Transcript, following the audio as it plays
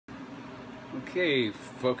Okay,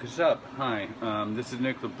 focus up. Hi, this is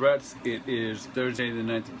Nick Lebretz. It is Thursday the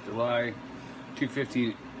 9th of July,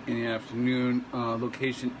 2:15 in the afternoon.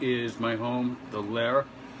 Location is my home, the Lair.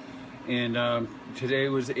 And today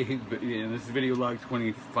was this is Videolog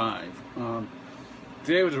 25.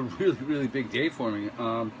 Today was a really big day for me.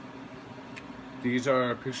 These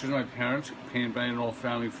are pictures of my parents, painted by an old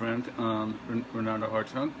family friend, Renata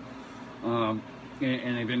Hartung.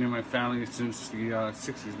 And I've been in my family since the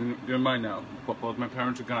 60s. They're mine now. Both my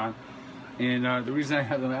parents are gone. And the reason I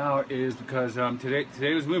have them out is because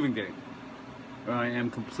today was moving day. I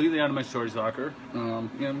am completely out of my storage locker.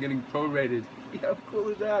 I'm getting prorated. Yeah, how cool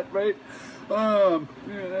is that, right?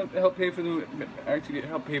 Help pay for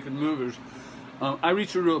the movers. I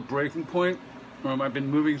reached a real breaking point. I've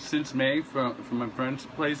been moving since May from my friend's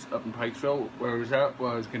place up in Pikesville, where I was at,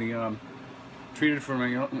 where I was getting treated for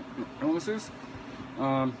my illnesses.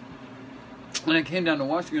 And I came down to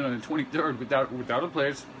Washington on the 23rd without a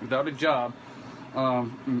place, without a job,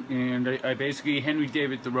 and I basically Henry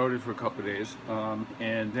David Thoreau'd it for a couple of days,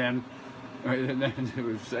 and then it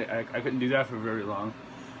was I couldn't do that for very long.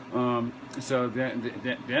 So then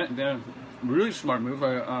really smart move.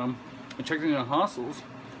 I checked into hostels.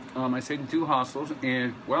 I stayed in 2 hostels,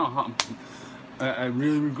 and wow, I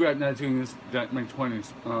really regret not doing this in my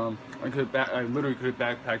 20s. I literally could have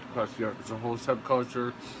backpacked across Europe. It's a whole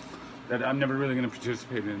subculture that I'm never really going to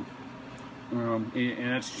participate in,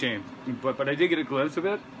 and that's a shame. But I did get a glimpse of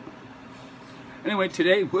it. Anyway,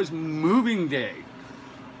 today was moving day,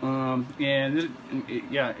 and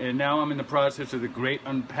now I'm in the process of the great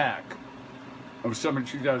unpack of summer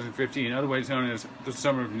 2015, otherwise known as the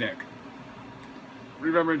summer of Nick.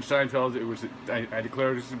 Remember in Seinfeld, I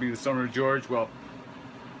declared this to be the summer of George. Well,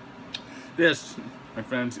 this, my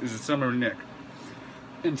friends, is the summer of Nick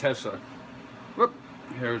in Tesla. Whoop,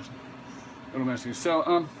 hair's a little messy. So,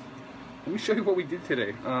 let me show you what we did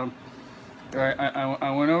today. I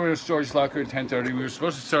went over to the storage locker at 10:30. We were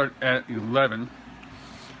supposed to start at 11,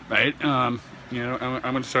 right? I'm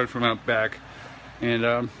going to start from out back, and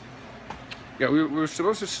we were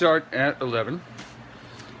supposed to start at 11.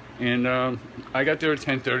 And I got there at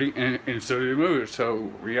 10:30, and so did the movers.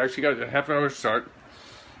 So we actually got a half-hour start,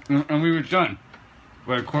 and we were done.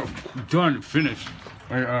 Finished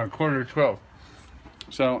by quarter to 12.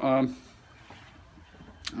 So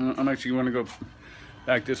I'm actually going to go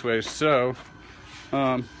back this way. So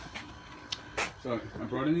I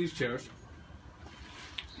brought in these chairs,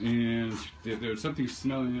 and there was something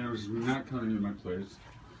smelling there. It was not coming into my place.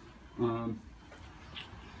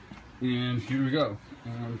 And here we go.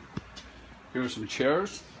 Here are some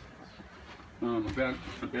chairs. A bag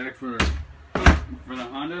for the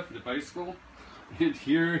Honda, for the bicycle. And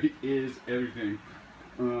here is everything.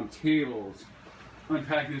 Tables.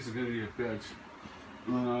 Unpacking this is going to be a bitch.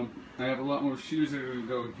 I have a lot more shoes that are going to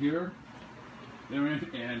go here.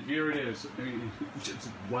 And here it is. I mean, just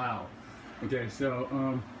wow. Okay, so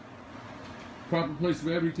proper place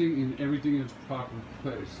for everything, and everything in its proper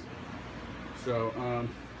place. So I'm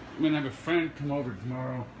going to have a friend come over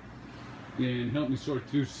tomorrow and help me sort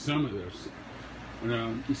through some of this.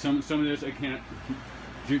 Some of this I can't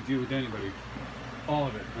do with anybody. All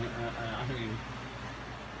of it. I mean,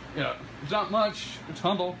 yeah, it's not much. It's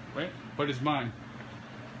humble, right? But it's mine.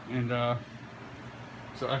 And but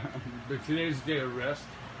today's a day of rest.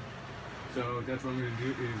 So that's what I'm going to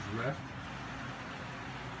do is rest.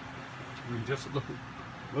 I mean, just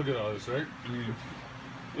look at all this, right? I mean,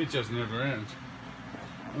 it just never ends.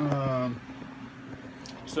 Now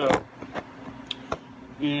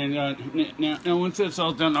once that's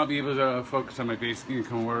all done, I'll be able to focus on my basic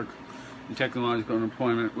income work and technological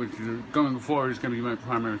unemployment, which going forward is going to be my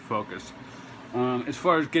primary focus. As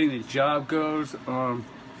far as getting the job goes,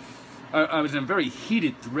 I was in a very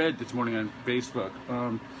heated thread this morning on Facebook.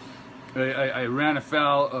 I ran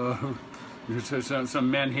afoul of some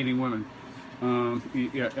man-hating women,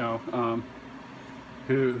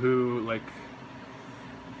 who like.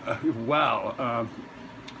 Wow,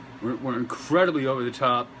 we're incredibly over the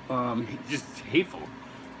top, just hateful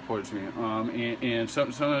towards me, and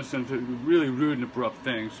some really rude and abrupt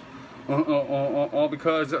things, all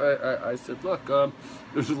because I said, look,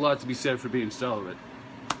 there's a lot to be said for being celibate,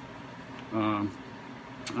 and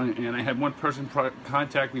I had one person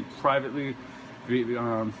contact me privately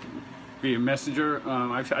via Messenger.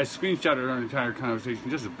 I screenshotted our entire conversation,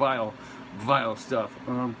 just vile stuff.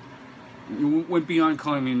 Went beyond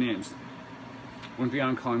calling me names.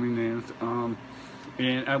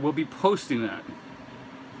 And I will be posting that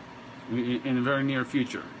in the very near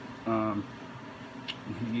future.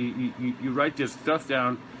 You write this stuff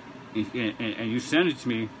down and you send it to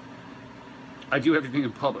me. I do everything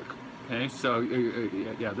in public. Okay, so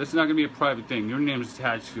yeah, this is not gonna be a private thing. Your name is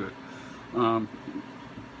attached to it,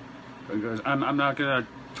 because I'm not gonna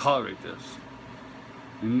tolerate this,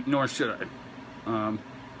 nor should I.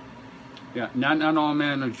 Yeah, not all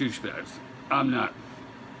men are douchebags. I'm not.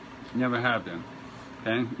 Never have been.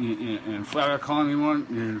 Okay, and flat out calling me one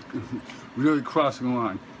is really crossing the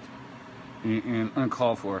line and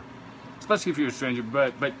uncalled for, especially if you're a stranger.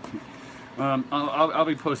 But I'll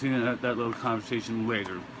be posting that little conversation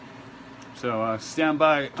later. So stand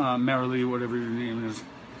by, Marilee, whatever your name is,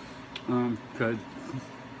 because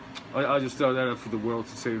I'll just throw that up for the world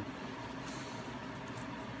to see.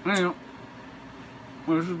 Anyhow,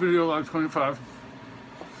 well, this is Videolog 25.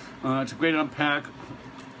 It's a great unpack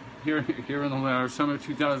here in the lair, summer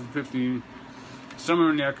 2015,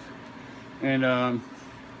 summer neck, and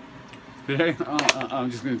today I'm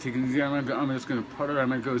just gonna take it easy. I'm just gonna putter. I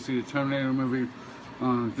might go see the Terminator movie,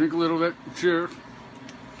 drink a little bit, cheers.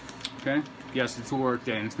 Okay. Yes, it's a work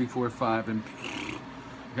day, and it's before 5. And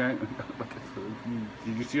okay.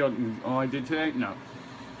 Did you see all I did today? No.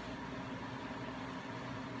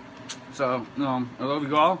 So I love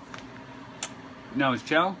you all. Now it's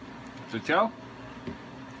ciao. So ciao.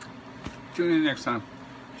 Tune in next time.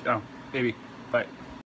 Ciao, baby.